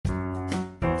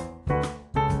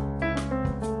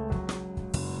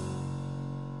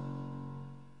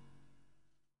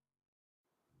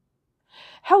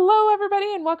Hello,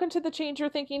 everybody, and welcome to the Change Your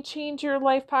Thinking, Change Your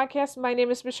Life podcast. My name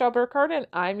is Michelle Burkhardt, and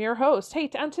I'm your host. Hey,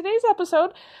 on today's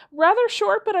episode, rather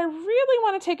short, but I really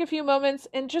want to take a few moments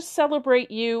and just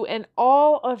celebrate you and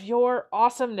all of your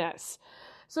awesomeness.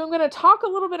 So I'm going to talk a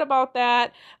little bit about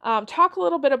that, talk a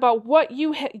little bit about what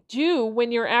you do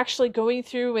when you're actually going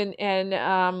through and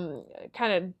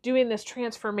kind of doing this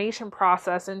transformation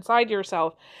process inside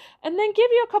yourself, and then give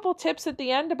you a couple tips at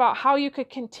the end about how you could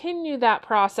continue that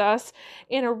process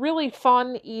in a really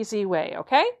fun, easy way,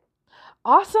 okay?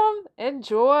 Awesome.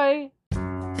 Enjoy.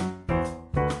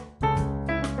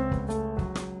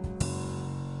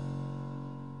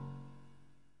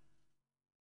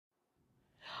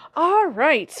 All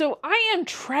right, so I am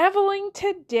traveling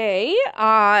today.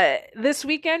 This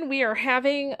weekend we are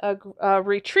having a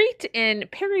retreat in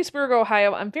Perrysburg,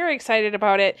 Ohio. I'm very excited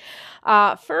about it.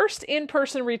 First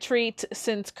in-person retreat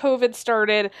since COVID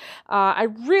started. I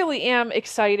really am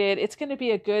excited. It's going to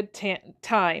be a good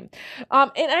time.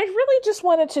 And I really just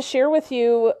wanted to share with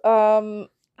you,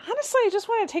 honestly, I just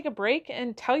want to take a break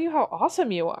and tell you how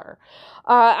awesome you are.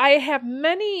 I have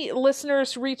many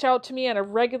listeners reach out to me on a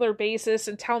regular basis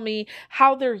and tell me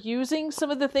how they're using some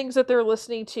of the things that they're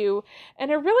listening to. And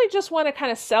I really just want to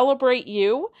kind of celebrate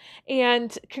you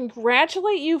and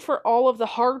congratulate you for all of the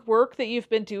hard work that you've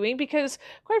been doing, because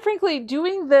quite frankly,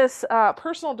 doing this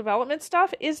personal development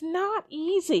stuff is not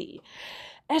easy.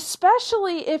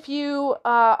 Especially if you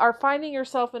are finding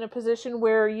yourself in a position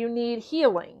where you need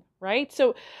healing, right?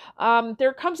 So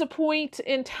there comes a point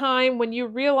in time when you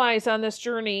realize on this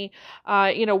journey,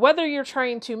 whether you're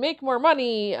trying to make more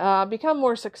money, become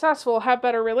more successful, have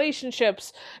better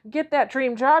relationships, get that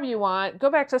dream job you want, go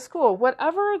back to school,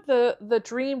 whatever the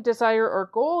dream, desire, or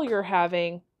goal you're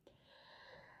having,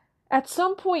 at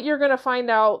some point you're going to find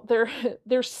out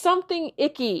there's something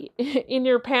icky in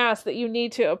your past that you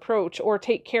need to approach or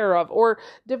take care of or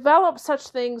develop such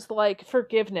things like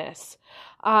forgiveness.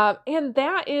 And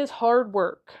that is hard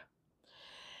work.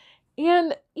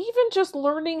 And even just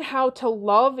learning how to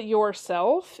love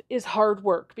yourself is hard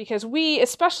work, because we,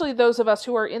 especially those of us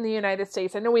who are in the United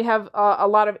States, I know we have a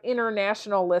lot of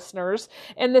international listeners,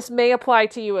 and this may apply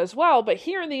to you as well, but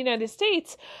here in the United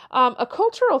States, a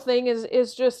cultural thing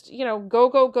is just,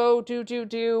 go,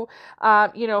 do,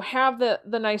 have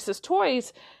the nicest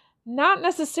toys, not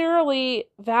necessarily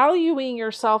valuing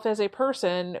yourself as a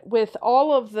person with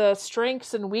all of the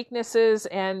strengths and weaknesses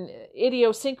and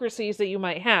idiosyncrasies that you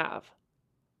might have.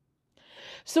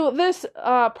 So this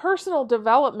personal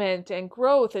development and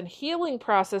growth and healing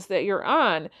process that you're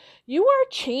on, you are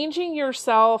changing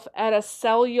yourself at a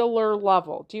cellular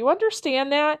level. Do you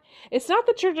understand that? It's not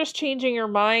that you're just changing your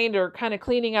mind or kind of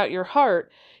cleaning out your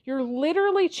heart. You're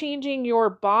literally changing your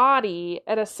body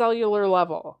at a cellular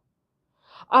level.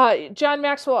 John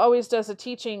Maxwell always does a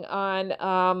teaching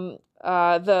on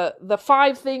the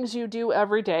 5 things you do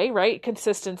every day, right?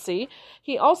 Consistency.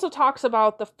 He also talks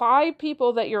about the 5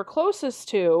 people that you're closest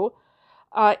to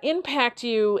impact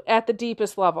you at the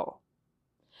deepest level.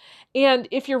 And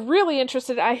if you're really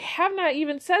interested, I have not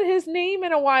even said his name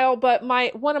in a while, but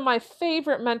one of my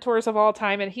favorite mentors of all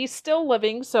time, and he's still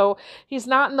living, so he's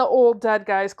not in the old dead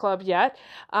guys club yet,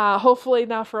 hopefully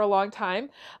not for a long time.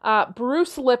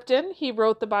 Bruce Lipton, he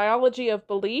wrote The Biology of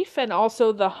Belief and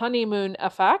also The Honeymoon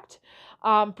Effect.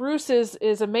 Bruce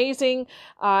is amazing.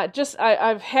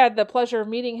 I've had the pleasure of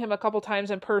meeting him a couple times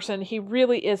in person. He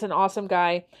really is an awesome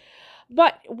guy.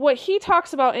 But what he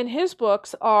talks about in his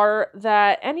books are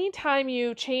that anytime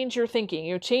you change your thinking,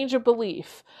 you change a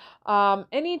belief,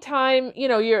 anytime,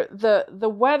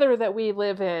 the weather that we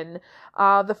live in,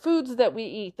 the foods that we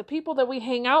eat, the people that we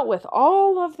hang out with,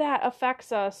 all of that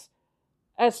affects us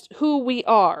as who we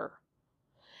are.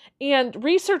 And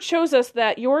research shows us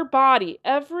that your body,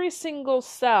 every single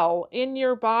cell in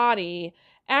your body,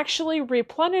 actually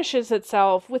replenishes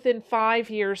itself within 5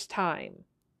 years' time.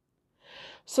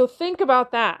 So think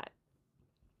about that.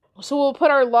 So we'll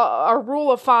put our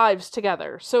rule of 5s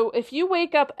together. So if you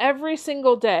wake up every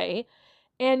single day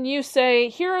and you say,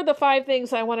 here are the 5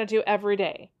 things I want to do every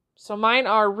day. So mine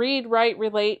are read, write,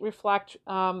 relate, reflect,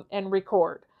 and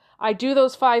record. I do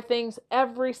those 5 things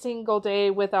every single day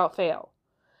without fail.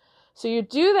 So you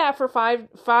do that for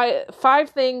five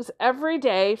things every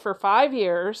day for 5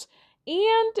 years.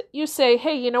 And you say,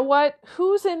 hey, you know what?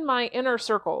 Who's in my inner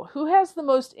circle? Who has the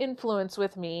most influence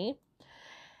with me?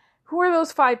 Who are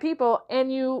those 5 people?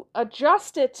 And you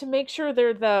adjust it to make sure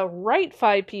they're the right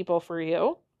 5 people for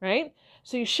you, right?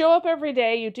 So you show up every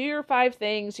day, you do your 5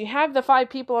 things, you have the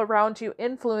 5 people around you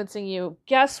influencing you.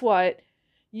 Guess what?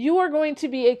 You are going to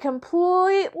be a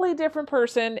completely different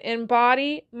person in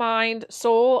body, mind,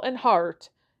 soul, and heart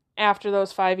after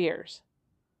those 5 years.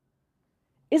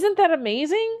 Isn't that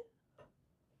amazing?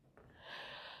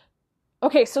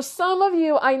 Okay, so some of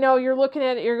you, I know you're looking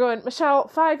at it, you're going, Michelle,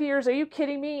 5 years, are you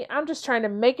kidding me? I'm just trying to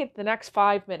make it the next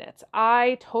 5 minutes.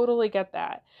 I totally get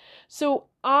that. So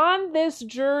on this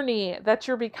journey that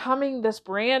you're becoming this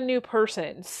brand new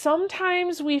person,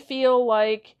 sometimes we feel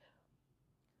like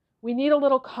we need a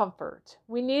little comfort.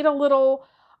 We need a little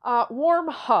warm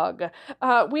hug.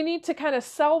 We need to kind of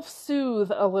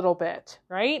self-soothe a little bit,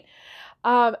 right?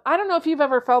 I don't know if you've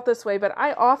ever felt this way, but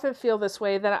I often feel this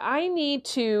way, that I need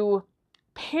to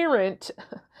parent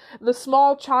the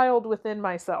small child within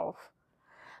myself.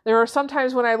 There are some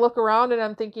times when I look around and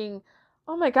I'm thinking,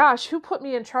 oh my gosh, who put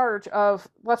me in charge of,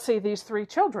 let's say, these 3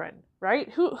 children, right?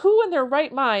 Who in their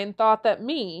right mind thought that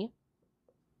me,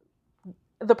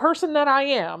 the person that I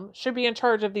am, should be in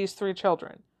charge of these 3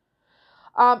 children?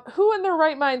 Who in their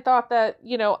right mind thought that,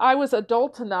 I was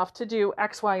adult enough to do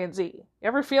X, Y, and Z? You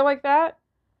ever feel like that?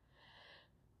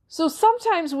 So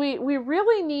sometimes we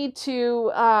really need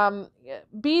to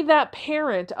be that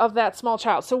parent of that small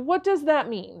child. So what does that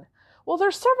mean? Well,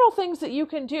 there's several things that you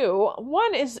can do.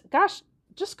 One is, gosh,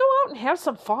 just go out and have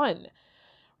some fun,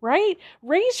 right?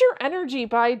 Raise your energy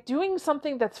by doing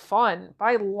something that's fun,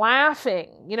 by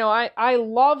laughing. I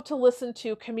love to listen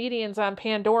to comedians on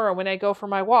Pandora when I go for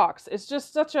my walks. It's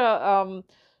just such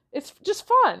it's just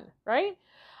fun, right?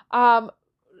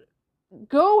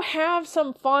 Go have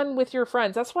some fun with your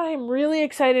friends. That's why I'm really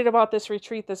excited about this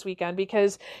retreat this weekend,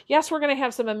 because yes, we're going to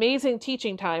have some amazing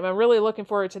teaching time. I'm really looking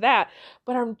forward to that,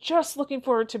 but I'm just looking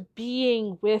forward to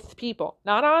being with people,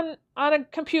 not on a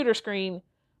computer screen,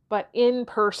 but in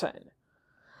person.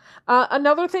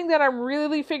 Another thing that I'm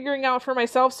really figuring out for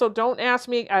myself, so don't ask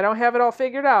me, I don't have it all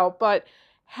figured out, but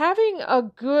having a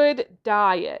good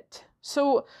diet.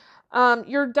 So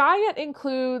your diet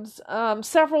includes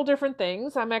several different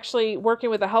things. I'm actually working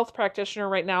with a health practitioner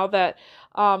right now that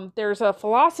there's a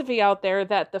philosophy out there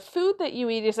that the food that you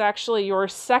eat is actually your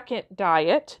second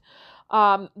diet.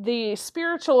 The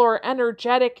spiritual or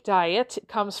energetic diet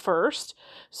comes first.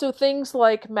 So things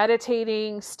like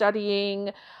meditating,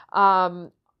 studying,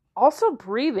 also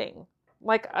breathing.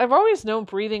 Like, I've always known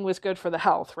breathing was good for the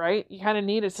health, right? You kind of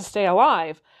need it to stay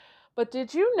alive. But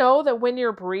did you know that when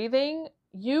you're breathing,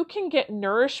 you can get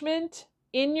nourishment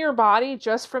in your body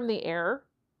just from the air?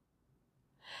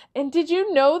 And did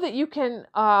you know that you can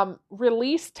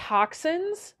release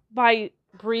toxins by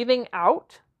breathing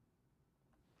out?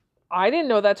 I didn't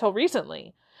know that till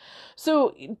recently.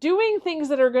 So doing things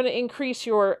that are going to increase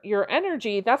your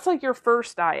energy, that's like your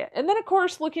first diet. And then, of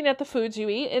course, looking at the foods you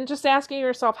eat and just asking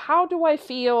yourself, how do I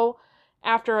feel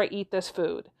after I eat this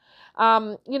food?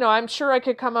 I'm sure I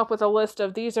could come up with a list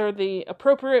of these are the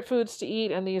appropriate foods to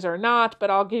eat and these are not,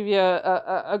 but I'll give you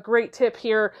a great tip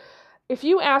here. If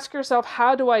you ask yourself,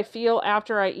 how do I feel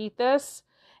after I eat this?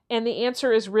 And the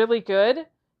answer is really good,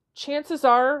 chances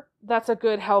are that's a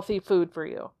good, healthy food for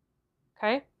you.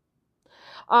 Okay?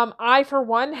 I, for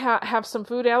one, have some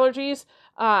food allergies.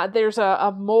 There's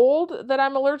a mold that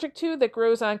I'm allergic to that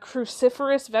grows on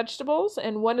cruciferous vegetables,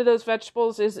 and one of those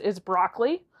vegetables is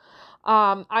broccoli.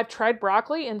 I've tried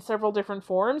broccoli in several different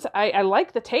forms. I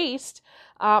like the taste,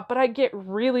 but I get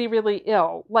really, really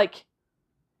ill, like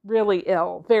really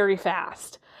ill very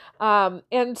fast.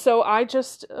 And so I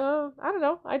just, I don't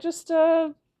know, I just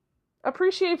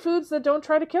appreciate foods that don't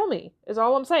try to kill me, is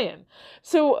all I'm saying.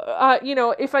 So,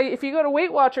 if you go to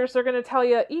Weight Watchers, they're going to tell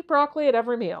you, eat broccoli at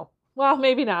every meal. Well,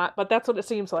 maybe not, but that's what it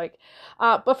seems like.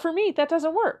 But for me, that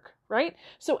doesn't work, right?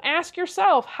 So ask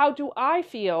yourself, how do I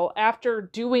feel after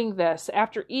doing this,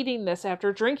 after eating this,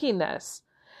 after drinking this?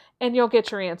 And you'll get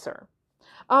your answer.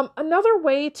 Another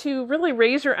way to really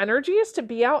raise your energy is to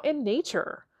be out in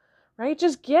nature, right?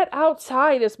 Just get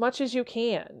outside as much as you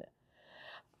can.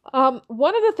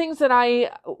 One of the things that I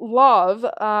love,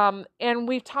 and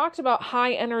we've talked about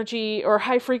high energy or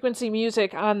high frequency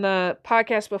music on the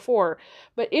podcast before,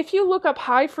 but if you look up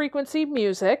high frequency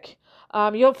music,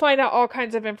 you'll find out all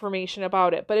kinds of information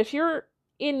about it. But if you're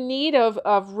in need of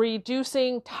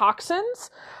reducing toxins,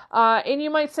 and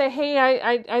you might say, hey,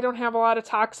 I don't have a lot of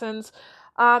toxins.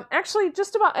 Actually,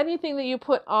 just about anything that you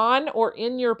put on or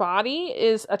in your body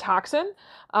is a toxin.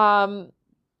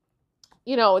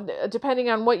 Depending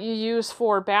on what you use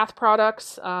for bath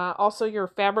products, also your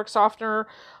fabric softener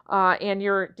and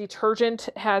your detergent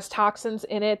has toxins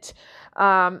in it.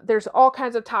 There's all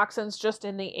kinds of toxins just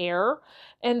in the air.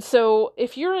 And so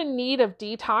if you're in need of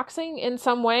detoxing in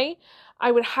some way,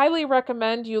 I would highly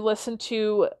recommend you listen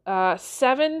to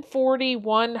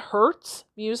 741 Hertz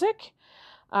music.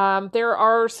 There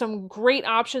are some great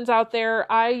options out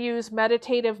there. I use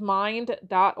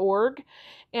meditativemind.org,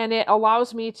 and it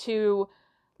allows me to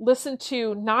listen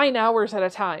to 9 hours at a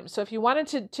time. So if you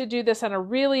wanted to do this on a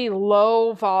really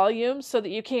low volume so that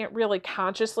you can't really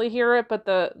consciously hear it, but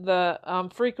the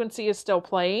frequency is still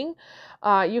playing,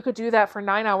 you could do that for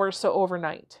 9 hours, so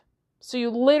overnight. So you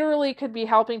literally could be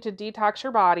helping to detox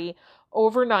your body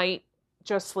overnight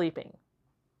just sleeping.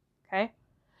 Okay?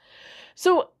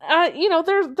 So,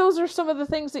 those are some of the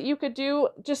things that you could do.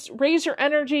 Just raise your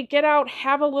energy, get out,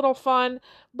 have a little fun,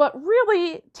 but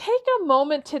really take a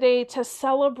moment today to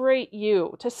celebrate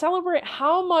you, to celebrate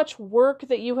how much work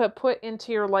that you have put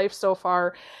into your life so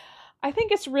far. I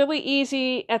think it's really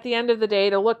easy at the end of the day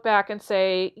to look back and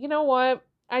say, you know what?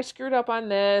 I screwed up on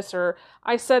this, or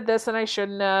I said this and I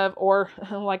shouldn't have, or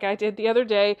like I did the other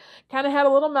day, kind of had a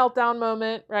little meltdown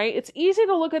moment, right? It's easy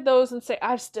to look at those and say,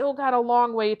 I've still got a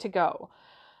long way to go.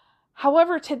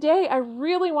 However, today I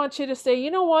really want you to say, you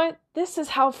know what? This is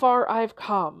how far I've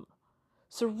come.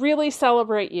 So really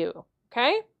celebrate you,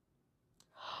 okay?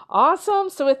 Awesome.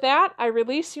 So with that, I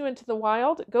release you into the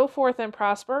wild. Go forth and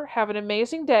prosper. Have an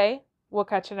amazing day. We'll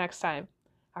catch you next time.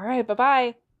 All right.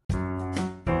 Bye-bye.